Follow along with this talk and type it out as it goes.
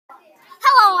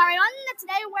Hello everyone,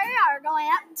 today we are going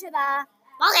up to the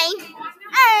ball game.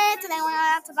 Hey, today we're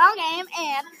going up to the ball game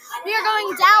and we are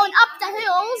going down up the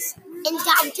hills and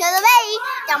down to the bay,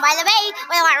 down by the bay,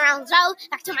 we went around the road,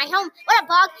 back to my home. What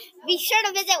up, Bog? Be sure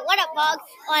to visit What Up, Bog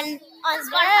on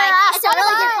Spotify. Yeah, it's a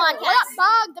really good podcast. What Up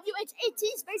Bog, WHAT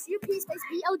space UP space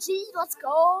BOG. Let's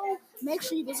go. Make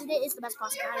sure you visit it. It's the best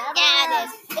podcast ever. Yeah,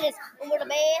 it is. We're the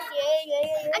best.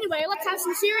 Yeah. Anyway, let's have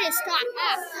some serious talk.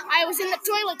 I was in the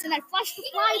toilet and I flushed the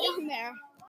fly down there.